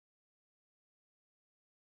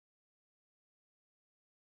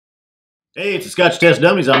Hey, it's the Scotch Test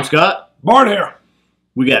Dummies. I'm Scott. Bart here.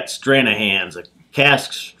 We got Stranahan's, a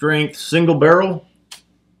cask strength single barrel.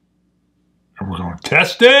 And we're going to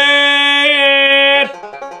test it.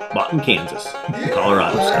 Bought in Kansas,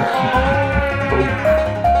 Colorado stuff.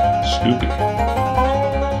 Scoopy.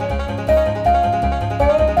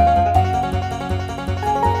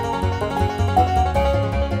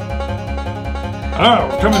 All right,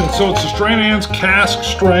 we're coming in. So it's a Stranahan's cask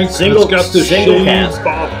strength. Single, it's got the single cask.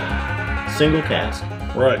 bottle. Single cask.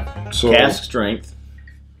 Right. So Cask strength.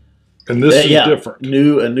 And this is different.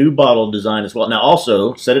 A new bottle design as well. Now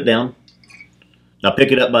also, set it down. Now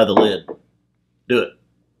pick it up by the lid. Do it.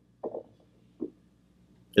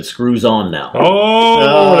 It screws on now.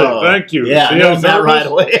 Oh, thank you. Yeah, I noticed that right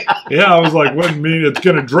away. Yeah, I was like, what do you mean? It's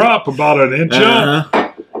going to drop about an inch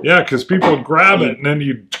up. Yeah, because people grab it and then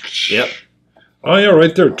you... Yep. Oh, yeah,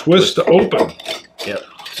 right there. Twist to open. Yep.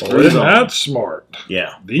 Well, isn't that smart?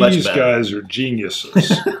 Yeah. These guys are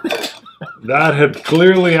geniuses. That had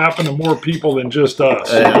clearly happened to more people than just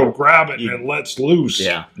us. You go grab it and it lets loose.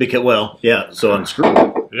 Yeah. Because, well, yeah, so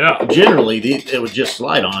unscrew. Yeah. Generally, it would just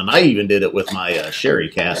slide on. I even did it with my sherry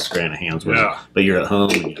cask Stranahan's. Yeah. But you're at home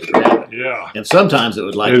and you grab it. Yeah. And sometimes it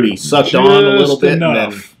would be sucked on a little bit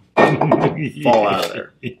enough. and then fall out of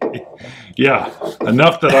there. Yeah.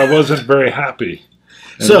 Enough that I wasn't very happy.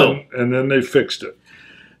 And then they fixed it.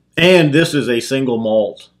 And this is a single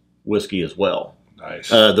malt whiskey as well.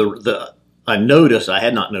 Nice. I noticed, I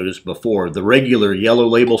had not noticed before, the regular yellow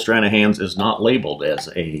label Stranahan's is not labeled as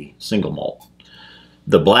a single malt.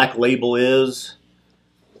 The black label is.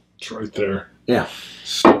 It's right there. Yeah.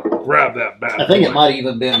 So grab that back. I think it might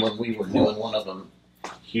even been when we were doing one of them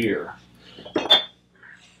here.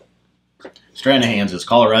 Stranahan's is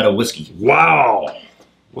Colorado whiskey. Wow.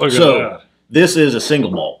 Look at that. This is a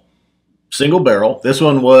single malt. Single barrel. This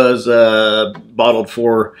one was bottled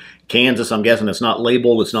for Kansas. I'm guessing it's not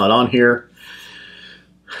labeled. It's not on here.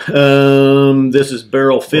 This is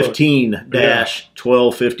barrel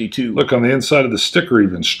 15-1252. Look on the inside of the sticker,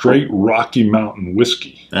 even straight Rocky Mountain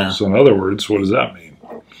whiskey. So in other words, what does that mean?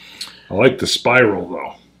 I like the spiral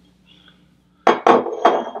though.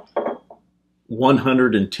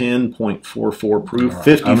 110.44 proof,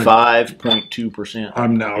 55.2%.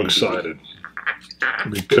 I'm now excited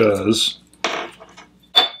because I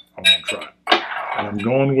want to try it. And I'm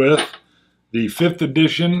going with the 5th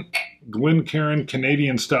edition Glencairn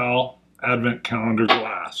Canadian style Advent calendar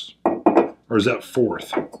glass. Or is that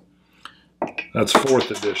 4th? That's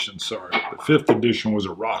 4th edition, sorry. The 5th edition was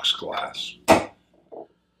a rocks glass.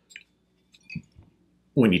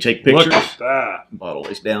 When you take pictures, look at that. Bottle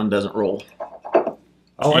is down, doesn't roll.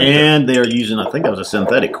 I like and they're using, I think that was a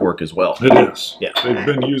synthetic cork as well. It is. Yeah. They've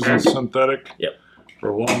been using synthetic for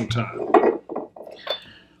a long time.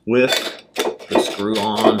 With the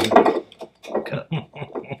screw-on cup.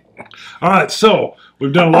 All right, so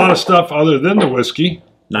we've done a lot of stuff other than the whiskey.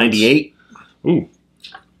 98. Ooh.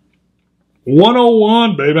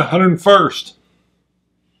 101, baby, 101st.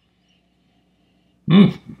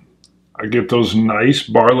 I get those nice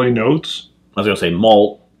barley notes. I was going to say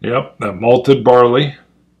malt. Yep, that malted barley.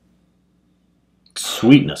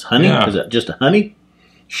 Sweetness. Honey? Yeah. Is that just a honey?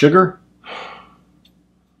 Sugar?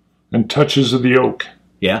 And touches of the oak.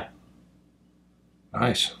 Yeah.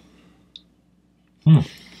 Nice. I'm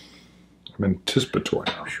anticipatory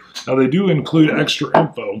now. Now, they do include extra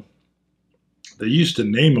info. They used to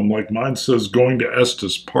name them, like mine says, going to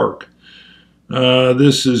Estes Park.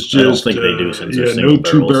 This is just... I don't think they do since they're no barrels.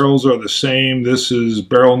 Two barrels are the same. This is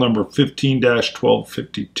barrel number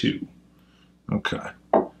 15-1252. Okay.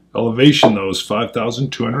 Elevation, though, is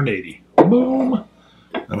 5,280. Boom.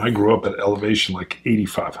 And I grew up at elevation like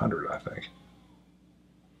 8,500, I think.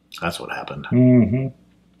 That's what happened. When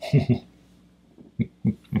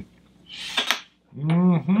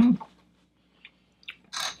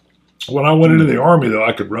I went into the Army, though,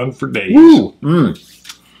 I could run for days. Woo!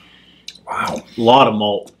 Wow. A lot of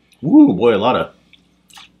malt. Woo, boy, a lot of...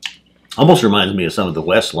 Almost reminds me of some of the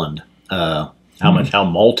Westland. How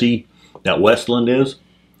malty that Westland is.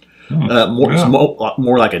 It's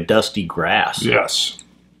more like a dusty grass. Yes.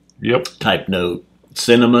 Yep. Type note.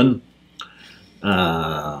 Cinnamon.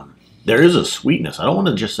 There is a sweetness. I don't want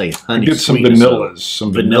to just say honey. Get some vanillas.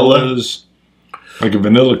 Some vanillas. Like a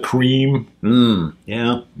vanilla cream.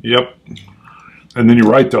 Yeah. Yep. And then you're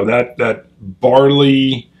right, though. That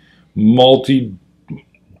barley, malty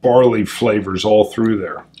barley flavors all through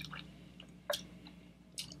there.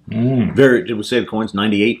 Very. Did we say the coin's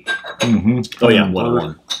 98? Oh yeah,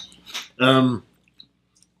 101.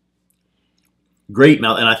 Great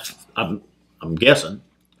mouth, and I'm guessing.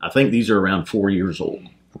 I think these are around 4 years old.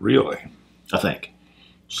 Really? I think.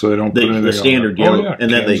 So they don't put anything the standard on yellow, yeah, and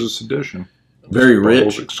then Kansas edition. Very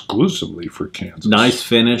rich, exclusively for Kansas. Nice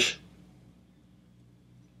finish.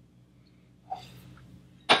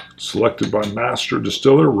 Selected by master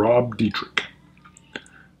distiller Rob Dietrich.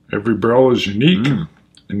 Every barrel is unique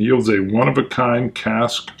and yields a one-of-a-kind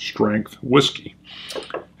cask strength whiskey.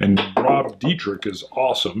 And Rob Dietrich is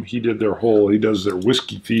awesome. He does their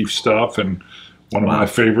Whiskey Thief stuff, and one of my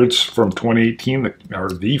favorites from 2018,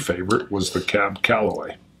 the favorite, was the Cab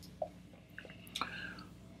Calloway.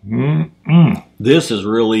 This is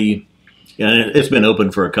really, it's been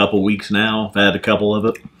open for a couple weeks now. I've had a couple of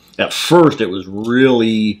it. At first, it was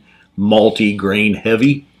really malty, grain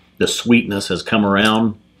heavy. The sweetness has come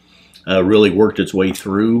around, really worked its way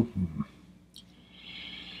through.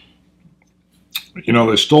 You know,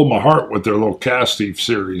 they stole my heart with their little Cask Thief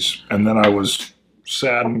series, and then I was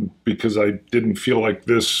saddened because I didn't feel like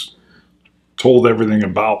this told everything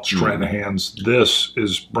about Stranahan's. This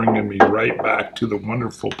is bringing me right back to the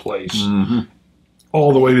wonderful place,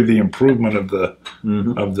 all the way to the improvement of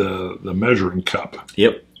the measuring cup.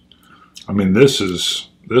 Yep. I mean, this is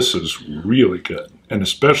really good, and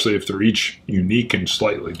especially if they're each unique and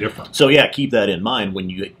slightly different. So yeah, keep that in mind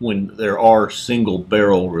when there are single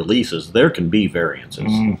barrel releases. There can be variances.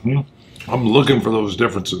 I'm looking for those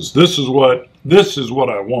differences. This is what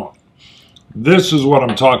I want. This is what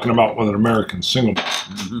I'm talking about with an American single.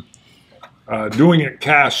 Doing it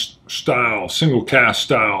cask style, single cask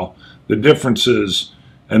style, the differences,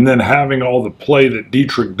 and then having all the play that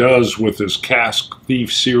Dietrich does with his Cask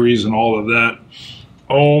Thief series and all of that.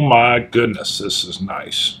 Oh my goodness, this is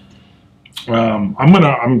nice.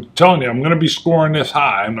 I'm telling you, I'm gonna be scoring this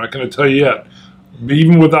high. I'm not gonna tell you yet.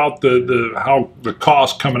 Even without the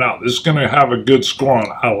cost coming out, this is gonna have a good score on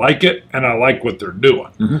it. I like it, and I like what they're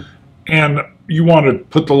doing. And you want to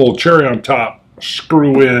put the little cherry on top,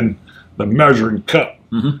 screw in the measuring cup.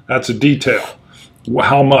 That's a detail.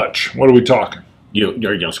 How much? What are we talking? You're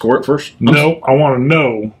going to score it first? No, I want to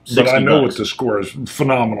know, but I know $60. what the score is.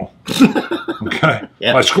 Phenomenal. Okay.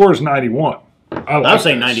 Yeah. My score is 91. I was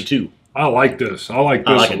saying 92. I like this. I like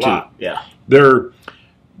this a lot. Too. Yeah.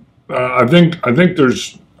 I think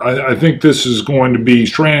this is going to be,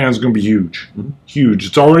 Stranahan's going to be huge. Huge.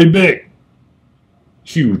 It's already big.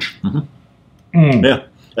 Huge. Yeah.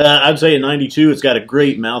 I'd say a 92. It's got a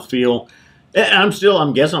great mouthfeel.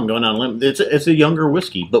 I'm guessing I'm going on a limb. It's a younger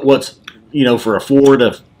whiskey, but what's, for a 4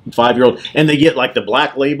 to 5-year-old, and they get like the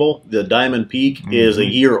black label, the Diamond Peak is a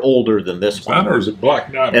year older than this one. Or is it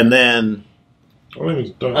Black Diamond? And then,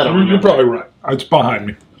 you're probably right. It's behind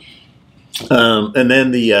me. and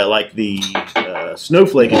then the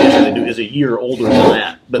Snowflake edition they do is a year older than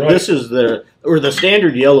that. But this is the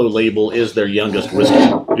standard yellow label is their youngest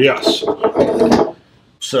whiskey. Yes.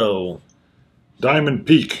 So, Diamond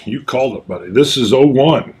Peak, you called it, buddy. This is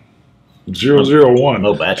 01. 001.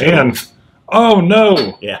 Oh, batch. And, oh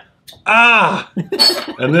no. Yeah.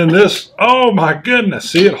 And then this, oh my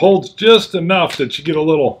goodness. See, it holds just enough that you get a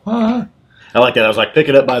little, I like that. I was like, pick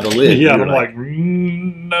it up by the lid. Yeah, and I'm like,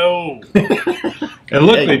 no. And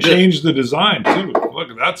look, they changed the design too.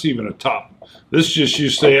 Look, that's even a top. This just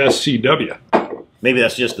used to say SCW. Maybe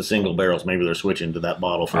that's just the single barrels. Maybe they're switching to that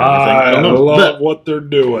bottle for everything. I don't know. Love what they're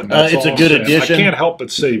doing. It's a good addition. I can't help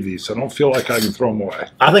but save these. I don't feel like I can throw them away.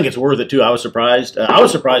 I think it's worth it too. I was surprised. I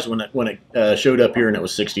was surprised when it showed up here and it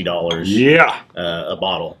was $60. Yeah. A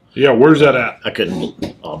bottle. Yeah, where's that at? I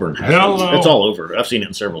couldn't. Auburn. Hello. It's all over. I've seen it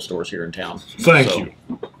in several stores here in town. Thank you.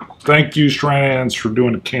 Thank you, Stranahan's, for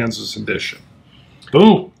doing a Kansas edition.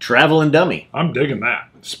 Boom. Traveling dummy. I'm digging that.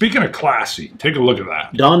 Speaking of classy, take a look at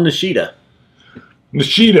that. Don Nishida.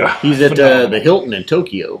 Nishida. He's at the Hilton in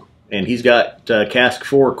Tokyo, and he's got cask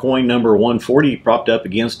 4 coin number 140 propped up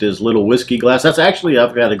against his little whiskey glass. That's actually,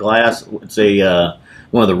 I've got a glass. It's a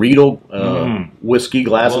one of the Riedel whiskey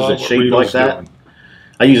glasses that's shaped Riedel's like that. doing.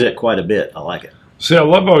 I use it quite a bit. I like it. See, I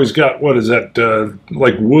love how he's got, what is that,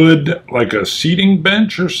 like wood, like a seating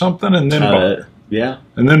bench or something, and then yeah.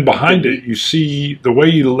 And then behind it, you see the way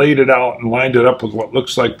you laid it out and lined it up with what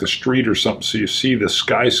looks like the street or something. So you see the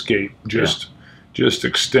skyscape just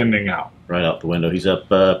extending out. Right out the window. He's up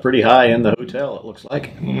pretty high in the hotel, it looks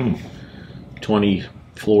like. 20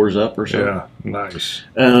 floors up or so. Yeah, nice.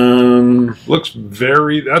 Looks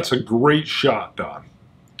that's a great shot, Don.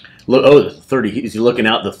 Look, 30. He's looking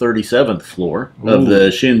out the 37th floor of the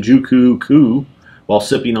Shinjuku-ku while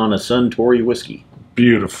sipping on a Suntory whiskey.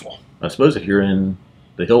 Beautiful. I suppose if you're in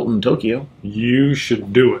the Hilton Tokyo. You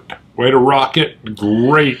should do it. Way to rock it.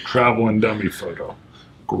 Great traveling dummy photo.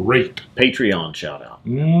 Great. Patreon shout out.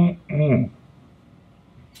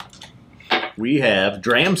 we have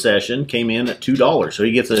Dram Session came in at $2, so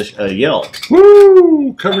he gets a yell.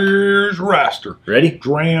 Woo! Cover your ears, raster. Ready?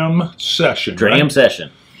 Dram Session. Dram right?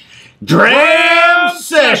 Session. Dram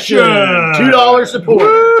Session. $2 support.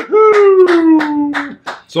 Woohoo!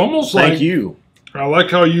 It's almost like. Thank you. I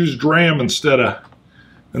like how I use dram instead of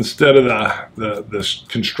the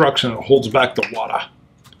construction that holds back the water.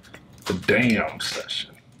 The Dam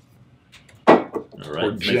Session. All right.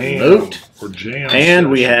 Or jam. Note. Or jam. And session.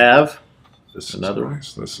 we have this another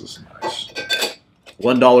is nice. This is nice.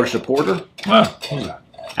 $1 supporter. Ah, what's that?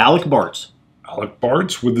 Alec Bart's. Alec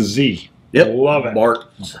Bart's with a Z. Yep. Love it.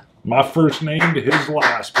 Bart's. My first name to his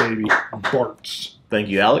last, baby. Bart's. Thank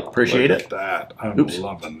you, Alec. Appreciate Look it. at that. I'm Oops.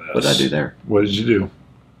 loving this. What did I do there? What did you do?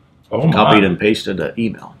 Oh my. Copied and pasted an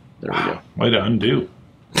email. There we go. Way to undo.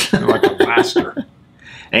 You're like a master.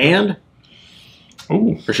 And,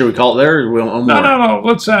 Ooh. or should we call it there? Or we want more? No.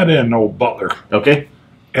 Let's add in old Butler. Okay.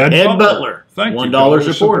 Ed Butler. Thank you.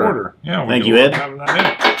 $1 supporter. Yeah. Thank you, Ed. Having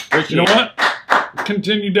that in. You know what?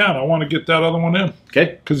 Continue down. I want to get that other one in.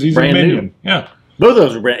 Okay. Because he's Brand a new. minion. Yeah. Both of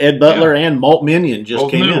those were Ed Butler and Malt Minion just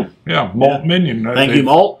Both came new. in. Yeah. Malt Minion. Thank you,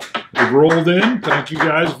 Malt. They've rolled in. Thank you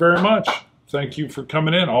guys very much. Thank you for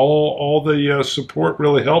coming in. All the support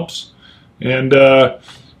really helps. And,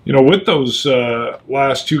 you know, with those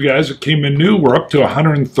last two guys that came in new, we're up to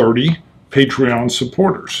 130 Patreon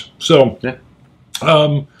supporters. So, yeah.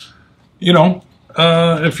 You know,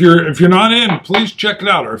 if you're not in, please check it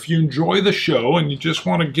out. Or if you enjoy the show and you just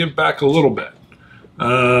want to give back a little bit,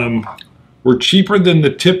 we're cheaper than the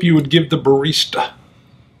tip you would give the barista.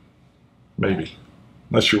 Maybe,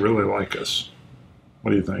 unless you really like us. What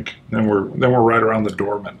do you think? Then we're right around the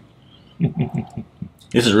doorman.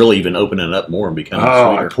 This is really even opening up more and becoming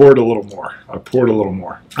sweeter. I poured a little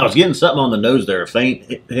more. I was getting something on the nose there, a faint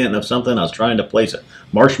hint of something. I was trying to place it.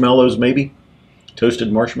 Marshmallows, maybe?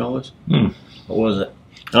 Toasted marshmallows? What was it?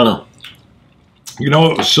 I don't know. You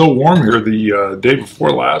know, it was so warm here the day before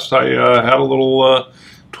last. I had a little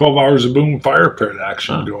 12 hours of boom fire pit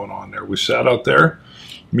action going on there. We sat out there.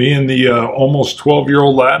 Me and the almost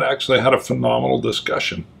 12-year-old lad actually had a phenomenal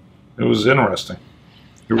discussion. It was interesting.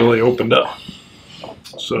 It really opened up.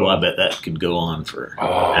 So, well, I bet that could go on for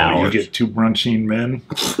hours. You get two brunching men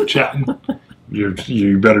chatting.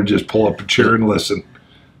 You better just pull up a chair and listen.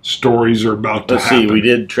 Stories are about to happen. Let's see, we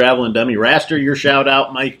did Traveling Dummy. Raster, your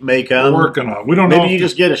shout-out may come. We're working on it. We don't know. Maybe you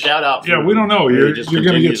just get a shout-out. Yeah, we don't know. You're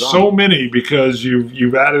going to get so many because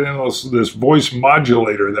you've added in this voice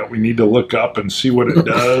modulator that we need to look up and see what it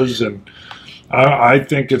does. And I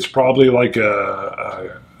think it's probably like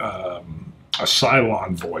a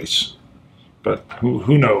Cylon voice. But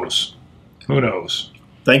who knows? Who knows?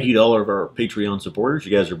 Thank you to all of our Patreon supporters.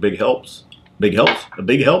 You guys are big helps. Big helps. A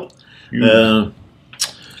big help.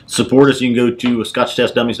 Support us. You can go to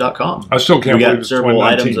ScotchTestDummies.com. I still can't believe we got it's several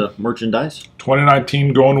items of merchandise.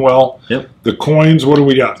 2019 going well. Yep. The coins, what do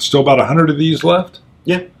we got? Still about 100 of these left?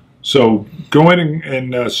 Yeah. So go in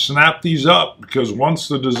and snap these up because once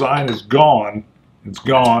the design is gone, it's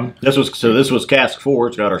gone. This was Cask 4.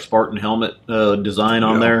 It's got our Spartan helmet design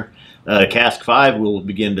on there. Cask 5 will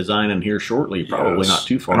begin designing here shortly, probably not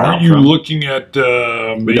too far. And aren't you looking at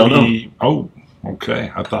maybe? We don't know. Oh,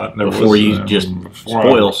 okay. I thought there before was, you just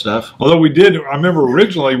spoil stuff. Although we did, I remember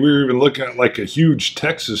originally we were even looking at like a huge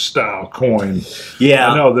Texas style coin. Yeah,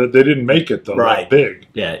 I know that they didn't make it though that big.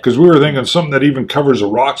 Yeah, because we were thinking something that even covers a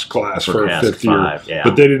rocks class for a 5th year. Yeah.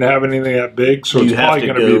 But they didn't have anything that big, so it's probably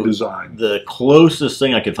going to be a design. The closest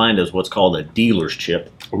thing I could find is what's called a dealer's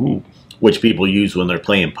chip. Ooh. Which people use when they're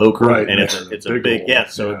playing poker, right? And it's a big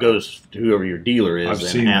so it goes to whoever your dealer is. I've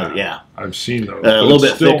seen that. Yeah, I've seen those. A little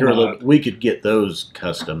bit thicker. We could get those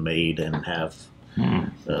custom made and have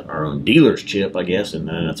our own dealer's chip, I guess, and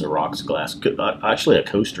then it's a rocks glass, actually a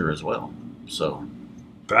coaster as well. So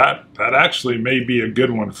that actually may be a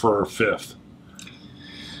good one for our 5th.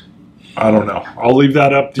 I don't know. I'll leave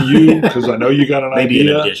that up to you because I know you got an maybe idea.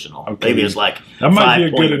 Maybe an additional. Okay. Maybe it's like that might be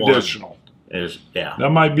a good additional. That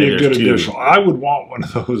might be a good additional. I would want one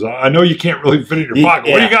of those. I know you can't really fit in your pocket.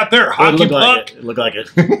 Yeah. What do you got there? Hockey puck? It looked like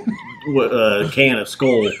a can of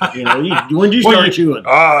Skull. You know, when did you start chewing?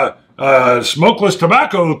 Smokeless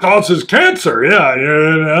tobacco causes cancer.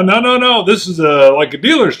 Yeah. No. This is like a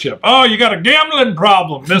dealer's chip. Oh, you got a gambling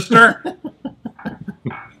problem, mister.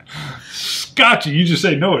 Scotch It. You just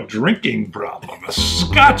say no, a drinking problem. A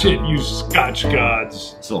Scotch It, you Scotch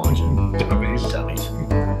gods. So long, Dummies. Dummies.